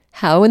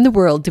How in the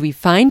world do we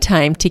find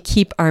time to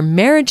keep our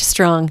marriage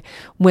strong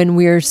when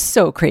we're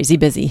so crazy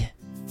busy?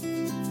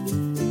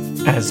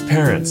 As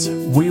parents,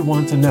 we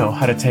want to know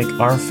how to take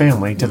our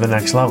family to the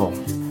next level.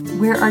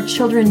 Where our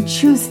children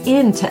choose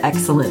into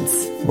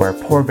excellence. Where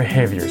poor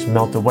behaviors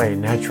melt away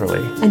naturally.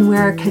 And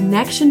where our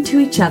connection to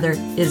each other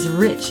is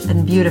rich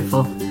and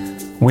beautiful.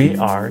 We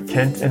are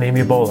Kent and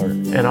Amy Bowler,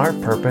 and our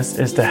purpose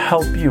is to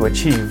help you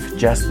achieve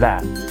just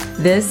that.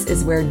 This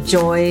is where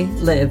joy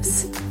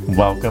lives.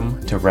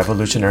 Welcome to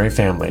Revolutionary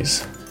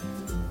Families.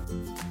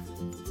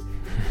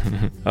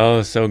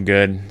 Oh, so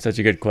good. Such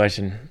a good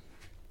question.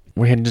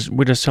 We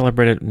just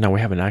celebrated. No, we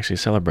haven't actually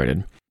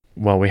celebrated.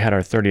 Well, we had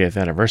our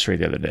 30th anniversary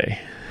the other day.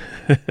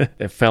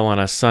 It fell on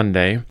a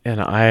Sunday,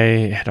 and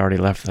I had already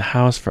left the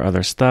house for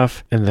other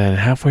stuff. And then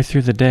halfway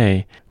through the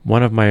day,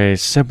 one of my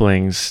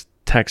siblings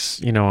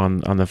texts,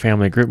 on the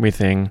family group me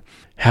thing,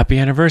 "Happy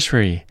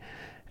anniversary."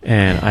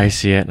 And I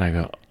see it and I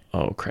go,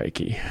 "Oh,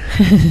 crikey."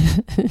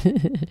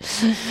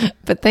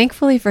 But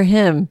thankfully for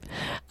him,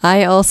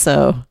 I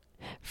also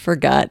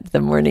forgot the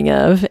morning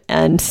of.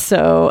 And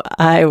so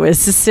I was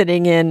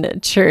sitting in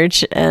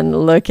church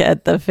and look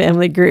at the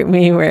family group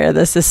me where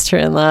the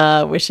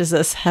sister-in-law wishes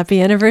us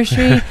happy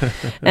anniversary.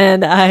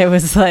 And I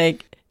was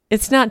like,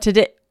 "It's not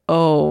today."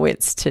 Oh,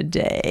 it's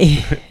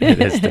today. It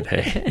is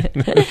today.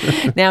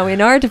 Now, in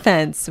our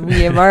defense,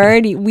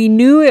 we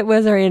knew it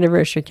was our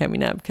anniversary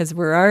coming up because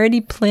we're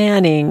already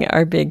planning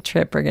our big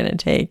trip we're going to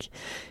take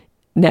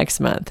next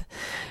month.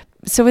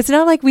 So it's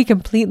not like we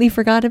completely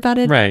forgot about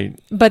it. Right.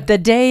 But on the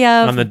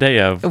day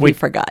of, we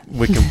forgot.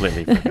 We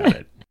completely forgot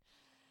it.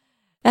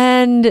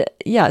 And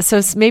yeah, so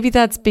maybe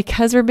that's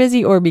because we're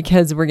busy or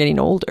because we're getting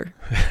older.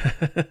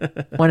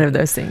 One of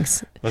those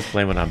things. Let's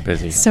blame it on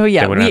busy. So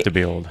yeah, we don't have to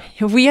be old.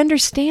 We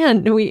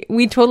understand.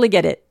 We totally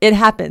get it. It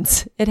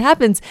happens.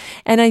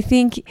 And I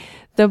think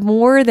the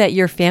more that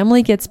your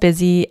family gets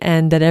busy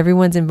and that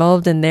everyone's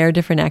involved in their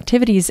different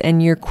activities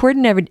and you're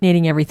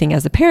coordinating everything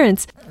as the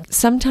parents,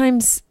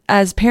 sometimes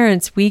as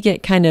parents, we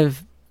get kind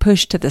of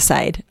pushed to the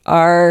side.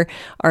 Our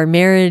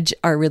marriage,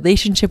 our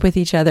relationship with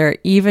each other,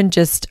 even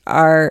just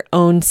our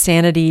own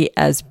sanity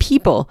as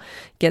people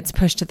gets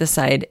pushed to the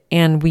side.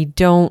 And we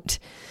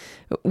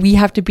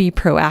have to be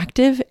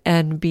proactive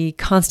and be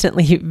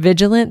constantly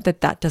vigilant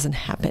that doesn't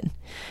happen,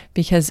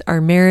 because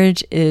our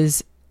marriage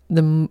is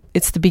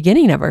it's the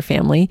beginning of our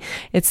family.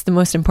 It's the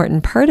most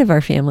important part of our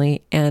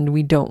family, and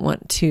we don't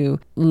want to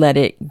let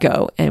it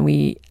go. And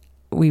we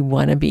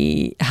want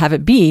to have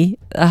it be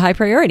a high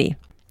priority.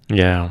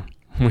 Yeah.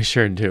 We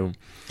sure do.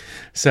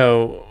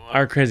 So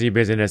our crazy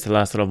busyness the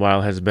last little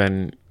while has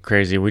been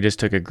crazy. We just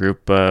took a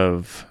group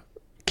of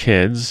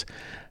kids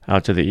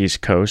out to the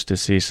East Coast to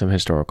see some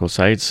historical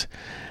sites.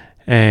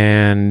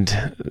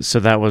 And so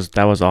that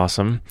was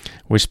awesome.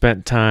 We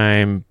spent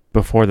time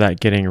before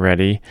that getting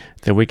ready.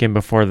 The weekend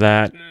before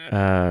that,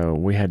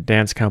 we had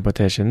dance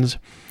competitions.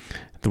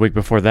 The week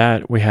before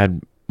that, we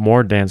had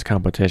more dance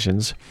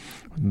competitions.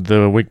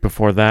 The week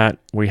before that,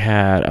 we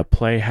had a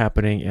play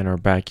happening in our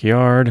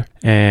backyard.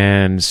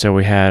 And so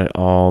we had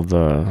all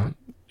the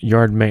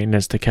yard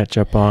maintenance to catch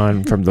up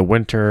on from the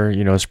winter,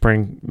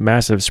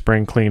 massive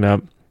spring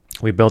cleanup.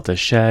 We built a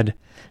shed.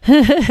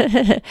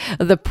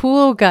 The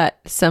pool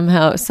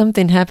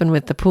something happened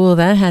with the pool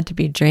that had to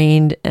be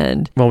drained.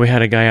 Well, we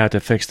had a guy out to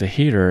fix the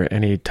heater,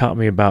 and he taught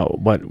me about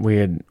what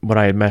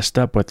I had messed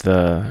up with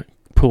the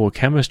pool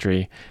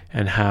chemistry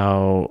and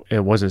how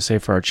it wasn't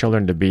safe for our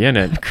children to be in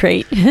it.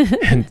 Great.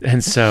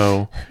 and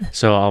so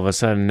all of a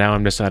sudden now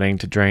I'm deciding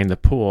to drain the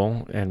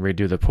pool and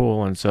redo the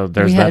pool. And so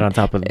there's that on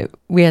top of it.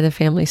 We had a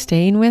family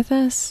staying with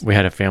us. We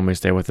had a family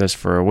stay with us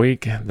for a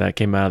week. That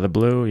came out of the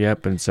blue.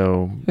 Yep. And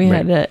so we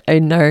had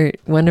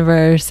one of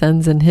our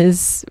sons and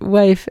his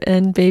wife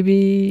and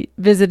baby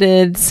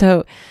visited.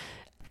 So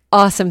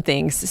awesome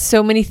things.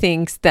 So many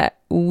things that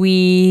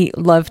we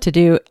love to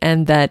do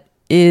and that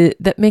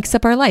makes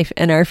up our life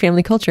and our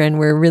family culture, and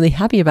we're really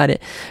happy about it.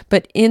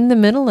 But in the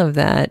middle of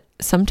that,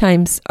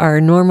 sometimes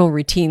our normal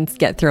routines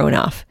get thrown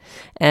off.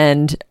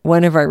 And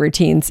one of our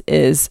routines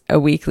is a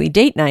weekly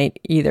date night,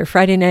 either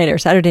Friday night or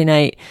Saturday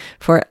night,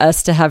 for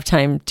us to have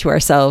time to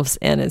ourselves.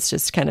 And it's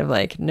just kind of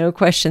like, no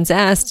questions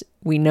asked.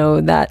 We know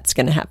that's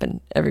going to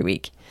happen every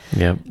week.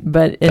 Yeah.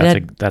 But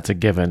that's a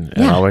given.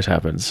 It always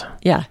happens.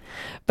 Yeah.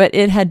 But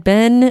it had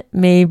been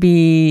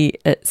maybe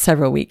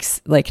several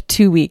weeks, like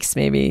 2 weeks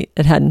maybe,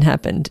 it hadn't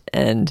happened.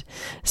 And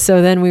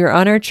so then we were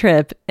on our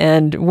trip,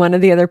 and one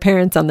of the other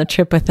parents on the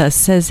trip with us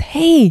says,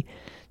 "Hey,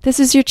 this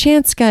is your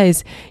chance,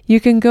 guys. You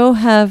can go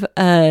have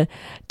a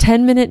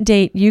 10-minute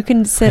date. You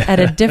can sit at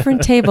a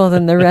different table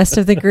than the rest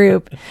of the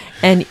group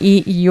and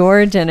eat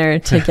your dinner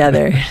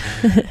together."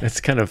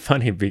 It's kind of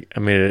funny.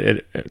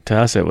 To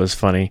us, it was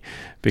funny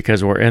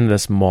because we're in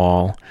this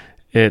mall.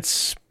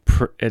 It's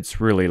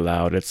really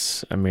loud.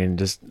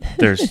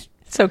 There's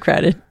so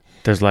crowded.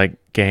 There's like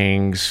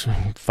gangs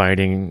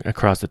fighting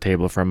across the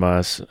table from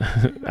us.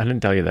 I didn't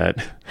tell you that.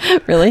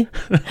 Really?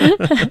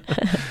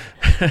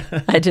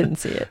 I didn't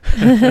see it.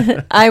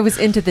 I was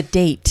into the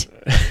date.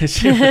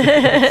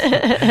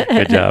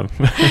 Good job.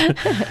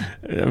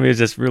 I mean, it's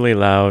just really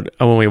loud.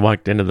 Oh, when we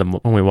walked into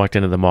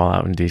the mall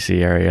out in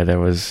DC area, there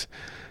was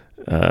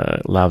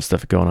loud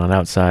stuff going on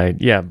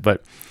outside. Yeah,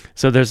 but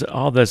so there's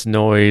all this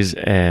noise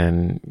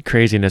and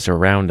craziness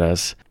around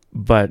us.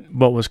 But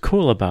what was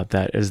cool about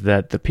that is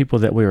that the people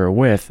that we were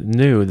with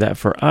knew that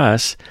for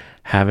us,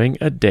 having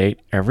a date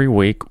every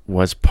week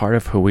was part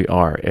of who we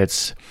are.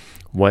 It's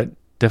what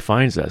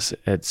defines us.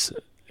 It's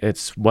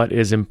what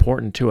is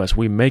important to us.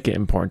 We make it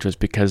important to us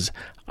because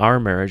our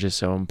marriage is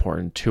so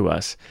important to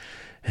us.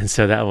 And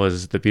so that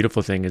was the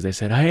beautiful thing is they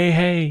said,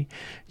 hey,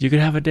 you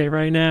could have a date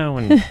right now.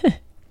 And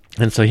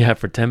and so, yeah,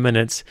 for 10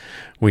 minutes,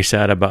 we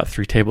sat about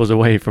 3 tables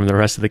away from the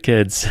rest of the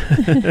kids.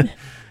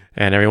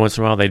 And every once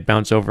in a while, they'd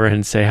bounce over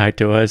and say hi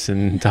to us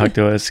and talk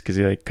to us because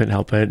they couldn't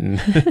help it.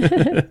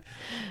 And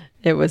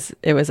It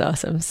was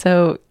awesome.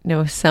 So,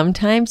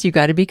 sometimes you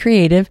got to be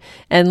creative.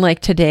 And like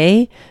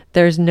today,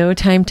 there's no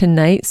time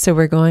tonight, so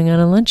we're going on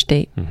a lunch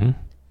date. Mm-hmm.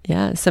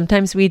 Yeah.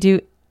 Sometimes we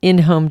do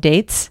in-home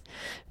dates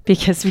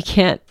because we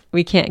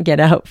can't get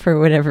out for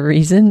whatever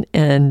reason.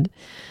 And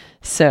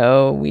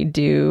so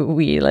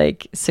we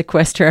like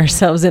sequester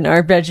ourselves in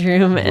our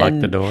bedroom lock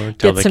and the door,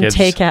 get some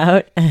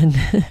takeout and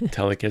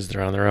tell the kids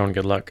they're on their own.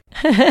 Good luck.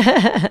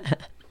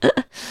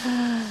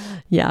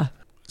 Yeah.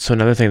 So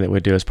another thing that we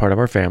do as part of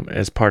our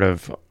as part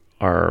of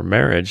our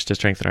marriage, to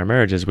strengthen our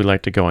marriage, is we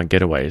like to go on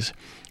getaways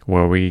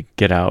where we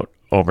get out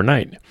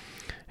overnight.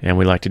 And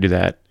we like to do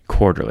that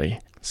quarterly.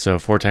 So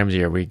 4 times a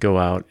year, we go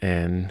out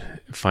and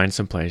find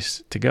some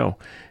place to go.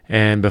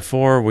 And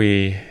so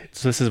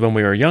this is when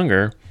we were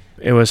younger,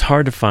 it was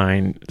hard to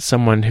find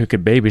someone who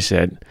could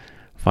babysit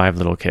 5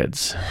 little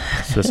kids.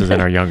 So this is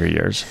in our younger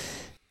years,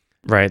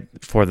 right?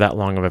 For that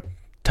long of a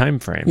time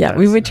frame. Yeah,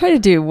 we would try to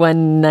do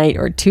 1 night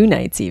or 2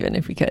 nights even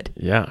if we could.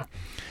 Yeah.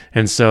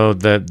 And so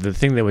the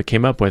thing that we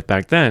came up with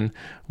back then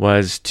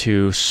was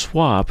to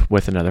swap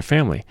with another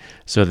family.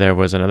 So there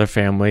was another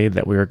family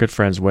that we were good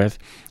friends with,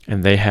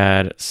 and they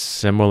had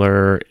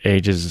similar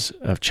ages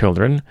of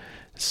children,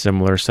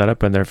 similar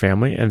setup in their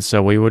family. And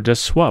so we would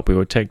just swap. We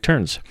would take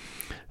turns.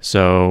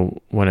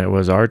 So when it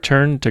was our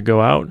turn to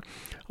go out,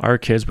 our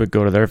kids would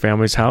go to their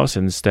family's house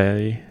and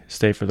stay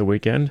for the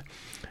weekend.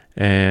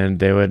 And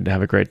they would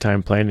have a great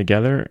time playing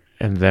together.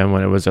 And then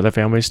when it was other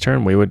families'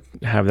 turn, we would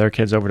have their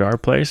kids over to our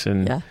place.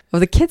 And yeah. Well,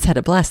 the kids had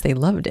a blast. They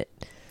loved it.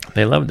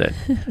 They loved it.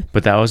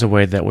 But that was a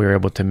way that we were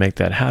able to make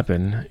that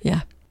happen.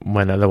 Yeah.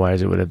 When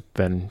otherwise it would have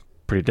been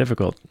pretty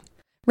difficult.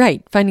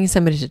 Right. Finding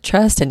somebody to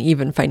trust and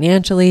even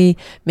financially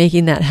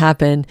making that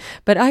happen.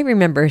 But I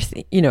remember,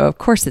 of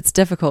course it's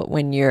difficult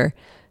when you're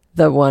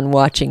the one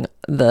watching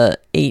the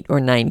 8 or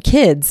 9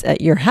 kids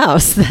at your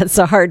house. That's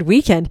a hard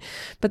weekend.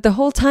 But the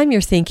whole time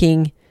you're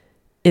thinking,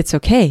 it's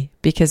okay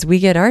because we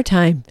get our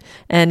time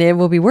and it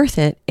will be worth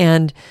it.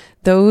 And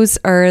those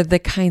are the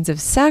kinds of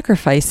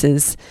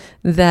sacrifices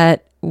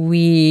that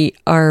we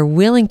are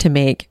willing to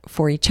make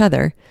for each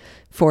other,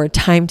 for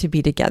time to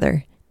be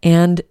together.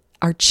 And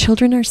our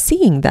children are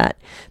seeing that.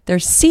 They're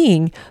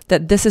seeing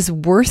that this is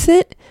worth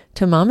it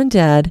to mom and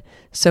dad.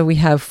 So we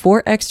have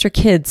 4 extra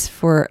kids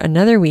for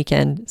another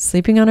weekend,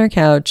 sleeping on our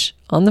couch,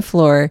 on the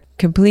floor,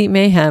 complete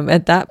mayhem.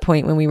 At that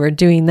point, when we were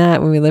doing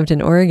that, when we lived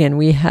in Oregon,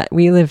 we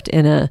lived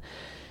in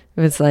it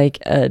was like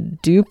a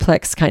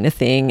duplex kind of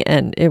thing,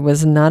 and it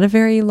was not a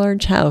very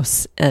large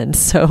house. And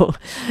so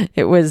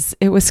it was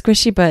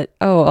squishy, but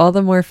all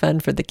the more fun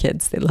for the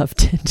kids. They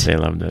loved it. They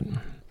loved it.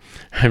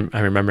 I'm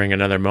remembering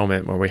another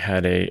moment where we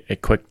had a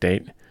quick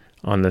date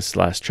on this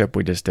last trip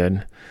we just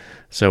did.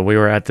 So we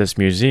were at this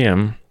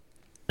museum,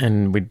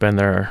 and we'd been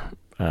there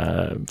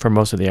for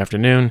most of the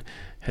afternoon.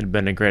 Had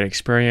been a great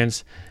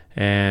experience,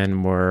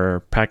 and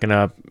we're packing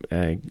up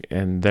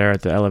and there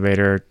at the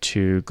elevator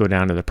to go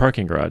down to the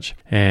parking garage.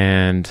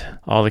 And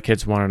all the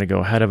kids wanted to go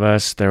ahead of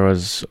us. There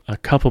was a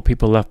couple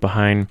people left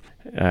behind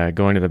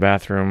going to the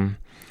bathroom.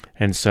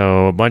 And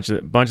so a bunch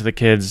of the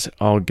kids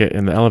all get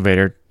in the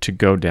elevator to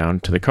go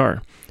down to the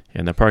car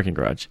in the parking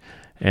garage.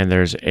 And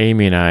there's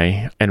Amy and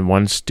I and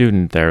one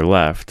student there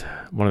left,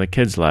 one of the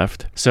kids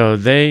left. So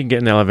they get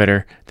in the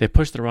elevator, they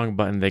push the wrong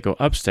button, they go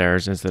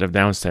upstairs instead of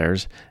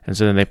downstairs. And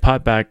so then they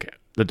pop back,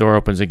 the door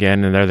opens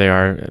again, and there they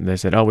are. And they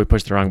said, we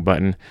pushed the wrong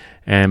button.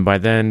 And by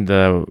then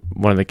the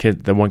one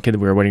kid that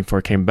we were waiting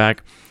for came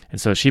back. And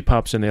so she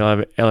pops in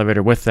the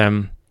elevator with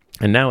them.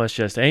 And now it's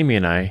just Amy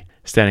and I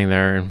standing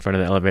there in front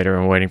of the elevator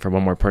and waiting for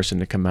one more person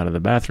to come out of the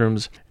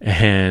bathrooms.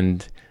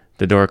 And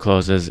the door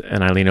closes,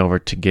 and I lean over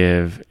to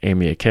give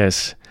Amy a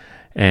kiss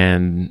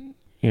and,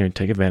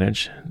 take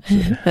advantage.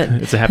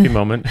 It's a happy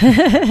moment.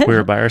 We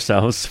were by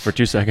ourselves for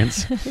 2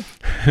 seconds.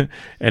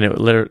 And it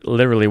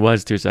literally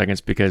was 2 seconds,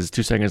 because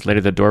 2 seconds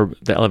later,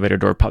 the elevator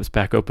door pops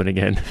back open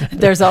again.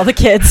 There's all the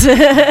kids.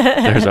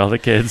 There's all the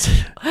kids.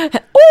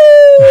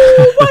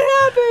 Oh, what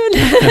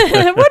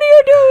What are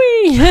you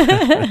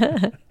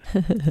doing?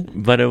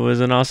 But it was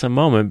an awesome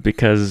moment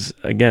because,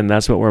 again,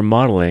 that's what we're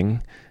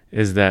modeling,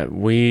 is that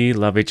we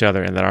love each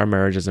other and that our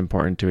marriage is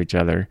important to each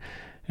other.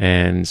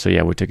 And so,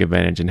 yeah, we took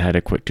advantage and had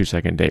a quick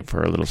 2-second date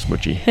for a little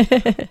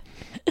smoochie.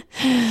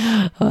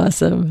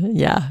 Awesome.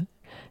 Yeah.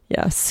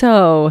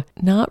 So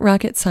not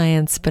rocket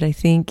science, but I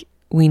think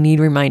we need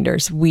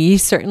reminders. We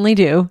certainly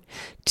do,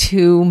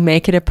 to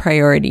make it a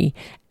priority.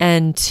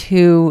 And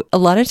a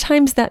lot of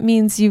times that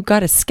means you've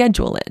got to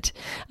schedule it.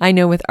 I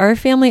know with our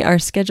family, our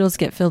schedules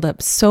get filled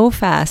up so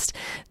fast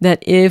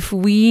that if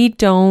we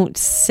don't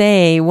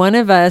say, one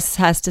of us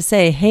has to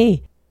say,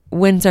 hey,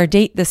 when's our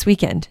date this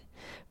weekend?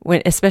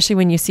 Especially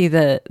when you see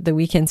the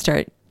weekend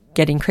start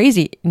getting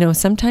crazy.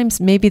 Sometimes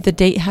maybe the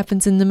date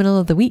happens in the middle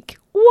of the week.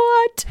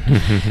 What?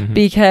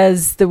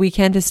 Because the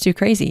weekend is too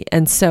crazy.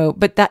 And so,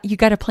 but that you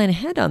got to plan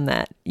ahead on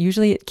that.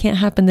 Usually it can't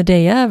happen the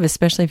day of,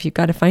 especially if you've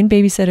got to find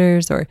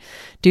babysitters or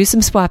do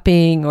some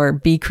swapping or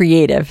be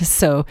creative.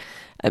 So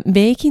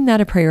making that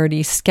a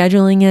priority,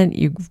 scheduling it,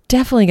 you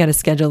definitely got to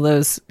schedule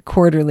those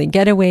quarterly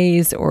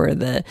getaways or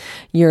the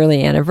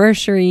yearly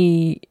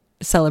anniversary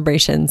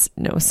celebrations,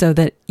 so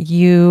that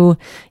you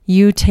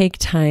take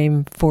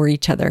time for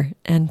each other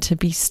and to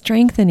be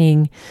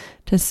strengthening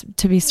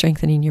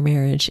your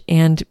marriage.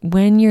 And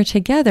when you're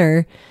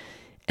together,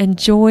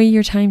 enjoy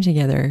your time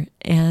together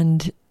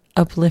and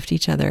uplift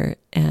each other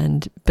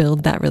and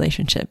build that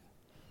relationship.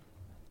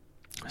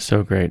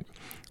 So great.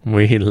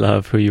 We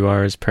love who you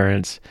are as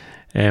parents,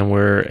 and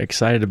we're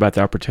excited about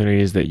the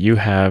opportunities that you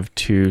have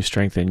to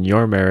strengthen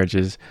your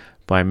marriages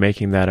by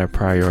making that a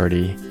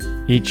priority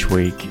each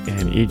week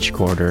and each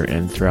quarter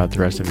and throughout the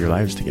rest of your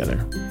lives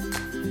together.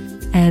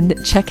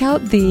 And check out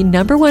the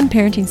 #1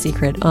 parenting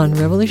secret on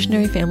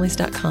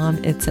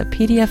revolutionaryfamilies.com. It's a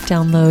PDF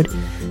download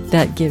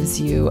that gives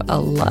you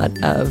a lot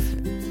of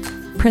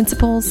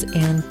principles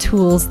and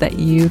tools that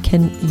you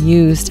can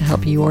use to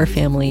help your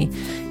family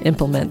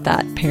implement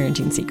that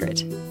parenting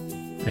secret.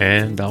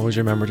 And always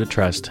remember to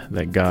trust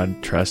that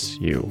God trusts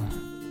you.